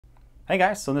Hey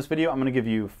guys, so in this video I'm going to give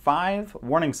you 5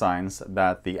 warning signs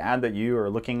that the ad that you are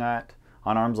looking at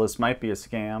on Armslist might be a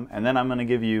scam, and then I'm going to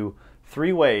give you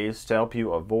 3 ways to help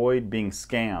you avoid being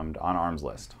scammed on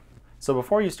Armslist. So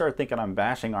before you start thinking I'm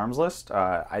bashing Armslist,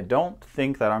 I don't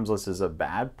think that Armslist is a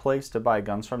bad place to buy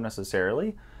guns from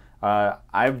necessarily.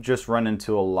 I've just run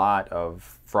into a lot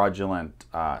of fraudulent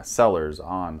sellers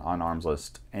on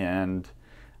Armslist, and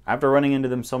after running into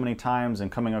them so many times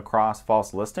and coming across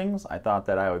false listings, I thought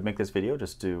that I would make this video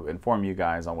just to inform you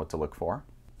guys on what to look for.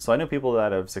 So I know people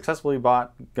that have successfully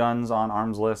bought guns on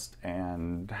Armslist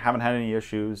and haven't had any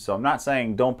issues, so I'm not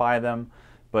saying don't buy them,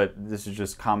 but this is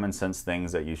just common sense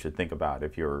things that you should think about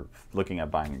if you're looking at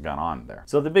buying a gun on there.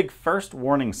 So the big first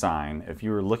warning sign, if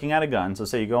you're looking at a gun, so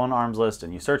say you go on Armslist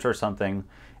and you search for something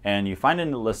and you find it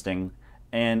in the listing,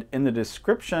 and in the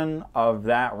description of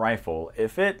that rifle,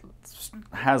 if it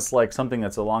has like something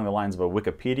that's along the lines of a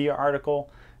Wikipedia article,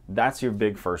 that's your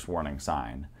big first warning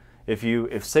sign. If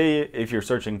you're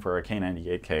searching for a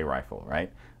K98K rifle, right?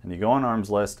 And you go on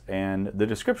Armslist and the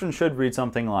description should read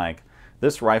something like,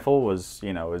 this rifle was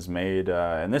made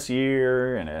in this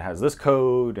year, and it has this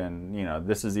code, and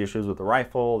this is the issues with the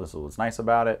rifle, this is what's nice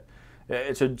about it.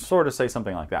 It should sort of say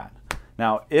something like that.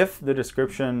 Now, if the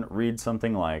description reads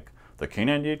something like, the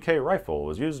K98K rifle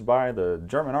was used by the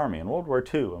German Army in World War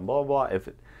II, and blah, blah, blah.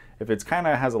 If it's kind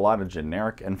of has a lot of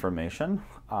generic information,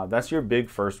 that's your big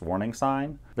first warning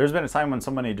sign. There's been a time when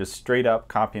somebody just straight up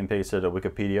copy and pasted a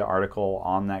Wikipedia article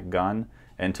on that gun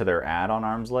into their ad on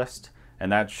Armslist,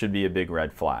 and that should be a big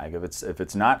red flag. If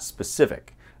it's not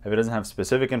specific, if it doesn't have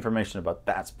specific information about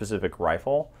that specific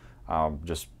rifle,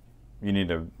 you need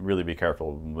to really be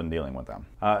careful when dealing with them.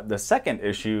 The second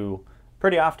issue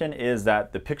pretty often is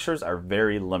that the pictures are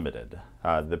very limited.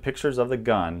 The pictures of the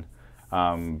gun,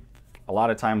 a lot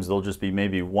of times they'll just be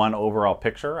maybe one overall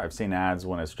picture. I've seen ads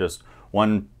when it's just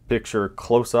one picture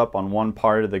close up on one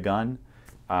part of the gun.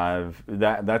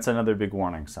 That's another big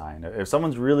warning sign. If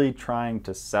someone's really trying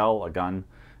to sell a gun,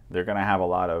 they're going to have a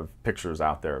lot of pictures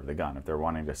out there of the gun if they're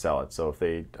wanting to sell it. So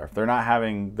if they're not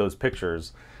having those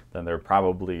pictures, then they're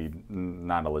probably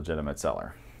not a legitimate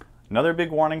seller. Another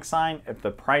big warning sign, if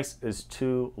the price is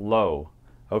too low.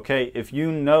 Okay, if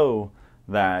you know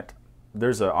that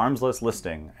there's an Armslist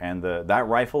listing and that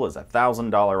rifle is a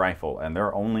 $1,000 rifle and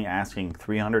they're only asking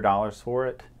 $300 for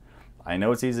it, I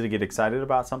know it's easy to get excited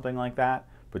about something like that,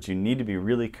 but you need to be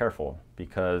really careful,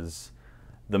 because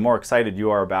the more excited you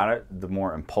are about it, the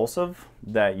more impulsive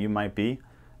that you might be,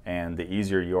 and the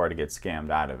easier you are to get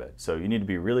scammed out of it. So you need to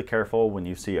be really careful when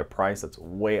you see a price that's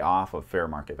way off of fair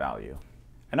market value.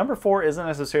 And number 4 isn't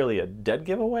necessarily a dead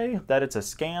giveaway that it's a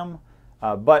scam,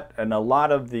 but in a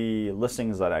lot of the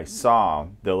listings that I saw,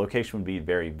 the location would be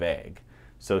very vague.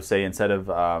 So say instead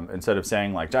of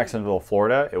saying like Jacksonville,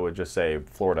 Florida, it would just say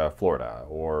Florida, Florida,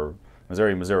 or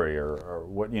Missouri, Missouri, or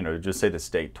what, just say the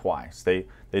state twice. They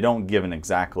don't give an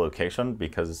exact location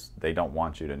because they don't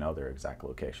want you to know their exact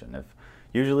location.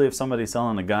 Usually if somebody's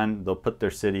selling a gun, they'll put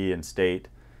their city and state,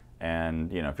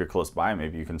 and if you're close by,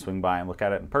 maybe you can swing by and look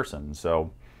at it in person.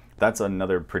 So that's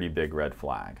another pretty big red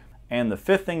flag. And the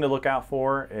 5th thing to look out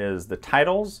for is the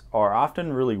titles are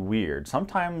often really weird.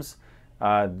 Sometimes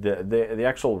the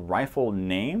actual rifle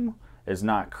name is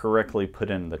not correctly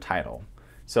put in the title.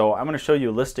 So I'm going to show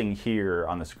you a listing here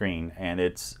on the screen, and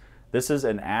this is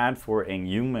an ad for a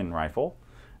human rifle,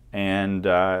 and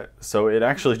so it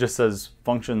actually just says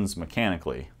functions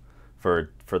mechanically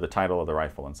for the title of the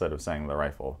rifle instead of saying the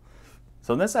rifle.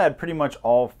 So in this ad, pretty much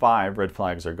all 5 red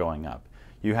flags are going up.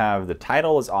 You have the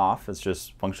title is off, it's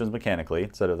just functions mechanically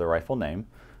instead of the rifle name.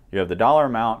 You have the dollar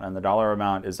amount, and the dollar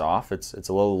amount is off. It's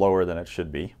a little lower than it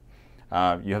should be.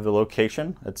 You have the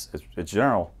location, it's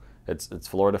general, it's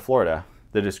Florida, Florida.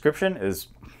 The description is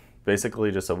basically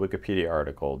just a Wikipedia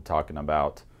article talking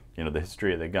about the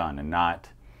history of the gun and not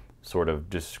sort of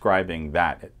describing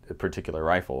that particular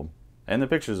rifle. And the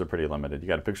pictures are pretty limited. You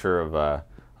got a picture of a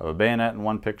bayonet in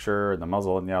one picture and the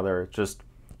muzzle in the other. Just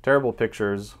terrible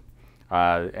pictures.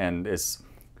 And it's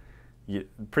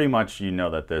pretty much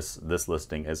that this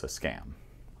listing is a scam.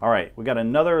 All right, we got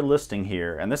another listing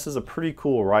here, and this is a pretty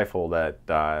cool rifle that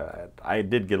I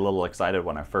did get a little excited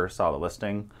when I first saw the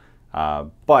listing,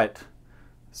 but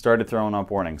started throwing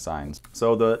up warning signs.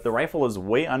 So the rifle is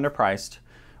way underpriced,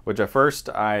 which at first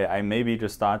I maybe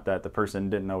just thought that the person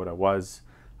didn't know what it was,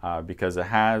 because it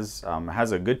has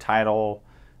a good title,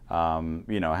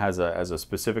 has a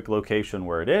specific location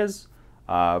where it is.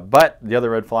 But the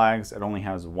other red flags, it only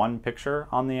has one picture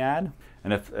on the ad.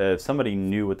 And if somebody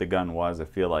knew what the gun was, I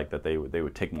feel like that they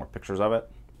would take more pictures of it.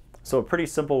 So a pretty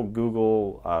simple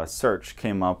Google search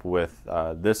came up with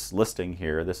this listing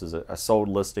here. This is a sold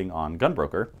listing on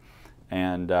Gunbroker,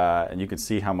 and you can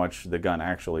see how much the gun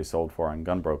actually sold for on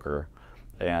Gunbroker,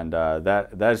 and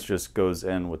that just goes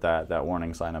in with that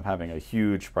warning sign of having a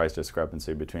huge price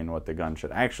discrepancy between what the gun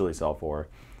should actually sell for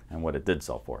and what it did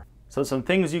sell for. So some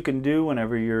things you can do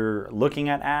whenever you're looking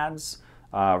at ads: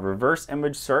 reverse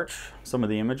image search some of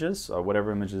the images,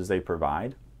 whatever images they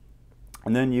provide,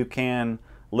 and then you can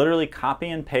literally copy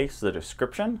and paste the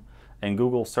description and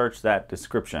Google search that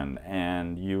description,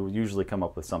 and you usually come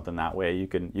up with something that way. You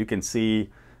can see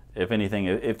if anything,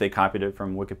 if they copied it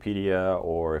from Wikipedia,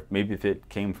 or maybe if it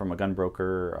came from a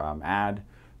Gunbroker ad,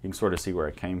 you can sort of see where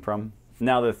it came from.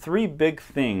 Now, the three big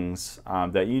things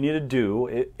that you need to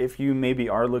do if you maybe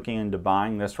are looking into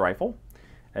buying this rifle,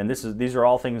 and these are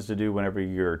all things to do whenever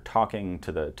you're talking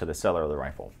to the seller of the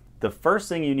rifle. The first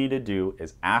thing you need to do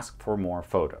is ask for more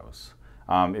photos.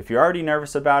 If you're already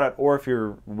nervous about it, or if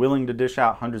you're willing to dish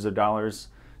out hundreds of dollars,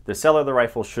 the seller of the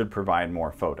rifle should provide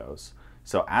more photos.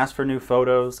 So ask for new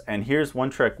photos, and here's one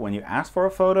trick: when you ask for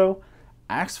a photo,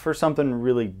 ask for something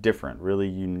really different, really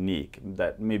unique,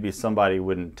 that maybe somebody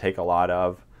wouldn't take a lot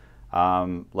of.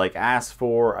 Like ask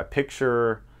for a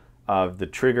picture of the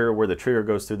trigger, where the trigger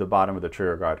goes through the bottom of the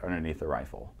trigger guard underneath the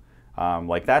rifle.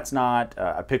 Like that's not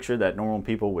a picture that normal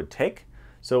people would take.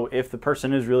 So if the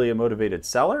person is really a motivated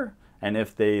seller, and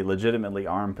if they legitimately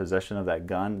are in possession of that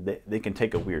gun, they can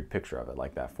take a weird picture of it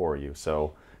like that for you.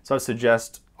 So I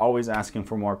suggest always asking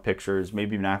for more pictures,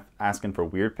 maybe not asking for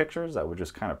weird pictures. That would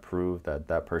just kind of prove that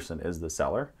that person is the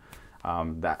seller.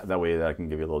 That way that can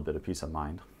give you a little bit of peace of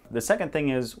mind. The second thing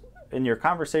is, in your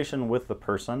conversation with the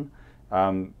person,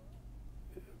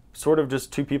 sort of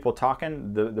just two people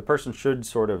talking, the person should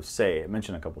sort of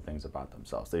mention a couple things about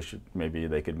themselves. Maybe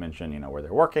they could mention, where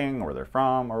they're working, or where they're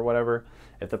from, or whatever.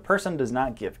 If the person does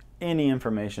not give any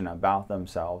information about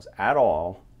themselves at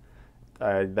all,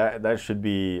 that should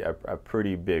be a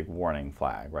pretty big warning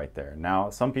flag right there. Now,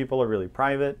 some people are really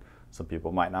private. Some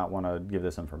people might not want to give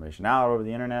this information out over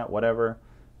the internet, whatever.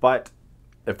 But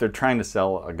if they're trying to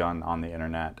sell a gun on the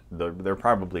internet, they're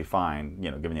probably fine,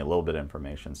 giving you a little bit of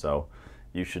information. So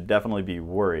you should definitely be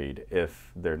worried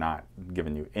if they're not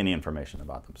giving you any information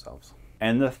about themselves.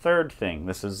 And the third thing,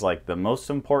 this is like the most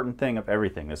important thing of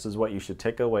everything. This is what you should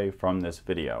take away from this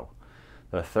video.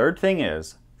 The third thing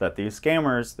is that these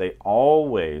scammers, they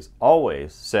always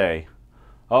say,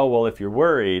 oh, well, if you're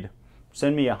worried,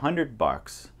 send me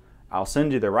 $100. I'll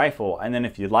send you the rifle, and then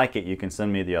if you like it, you can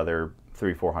send me the other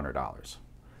 $300-400.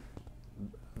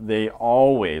 They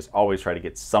always try to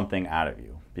get something out of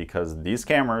you, because these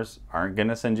scammers aren't going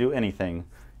to send you anything.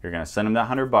 You're going to send them that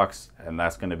 $100, and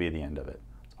that's going to be the end of it.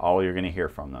 It's all you're going to hear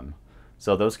from them.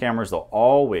 So those scammers, they'll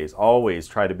always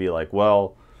try to be like,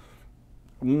 well,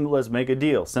 let's make a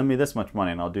deal. Send me this much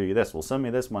money and I'll do you this. Well, send me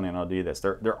this money and I'll do you this.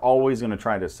 They're always going to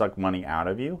try to suck money out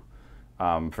of you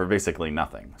for basically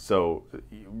nothing. So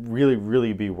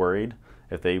really be worried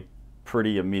if they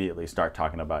pretty immediately start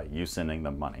talking about you sending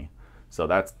them money. So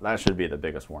that should be the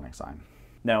biggest warning sign.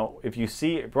 Now, if you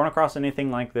run across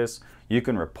anything like this, you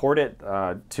can report it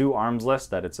to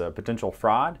Armslist that it's a potential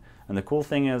fraud. And the cool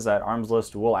thing is that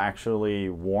Armslist will actually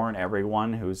warn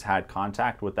everyone who's had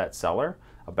contact with that seller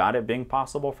about it being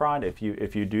possible fraud if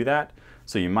you do that.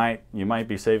 So you might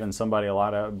be saving somebody a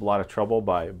lot of trouble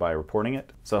by reporting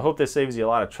it. So I hope this saves you a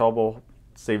lot of trouble,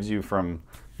 saves you from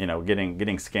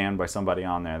getting scammed by somebody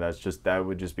on there. That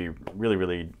would just be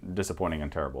really disappointing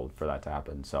and terrible for that to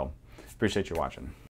happen. So appreciate you watching.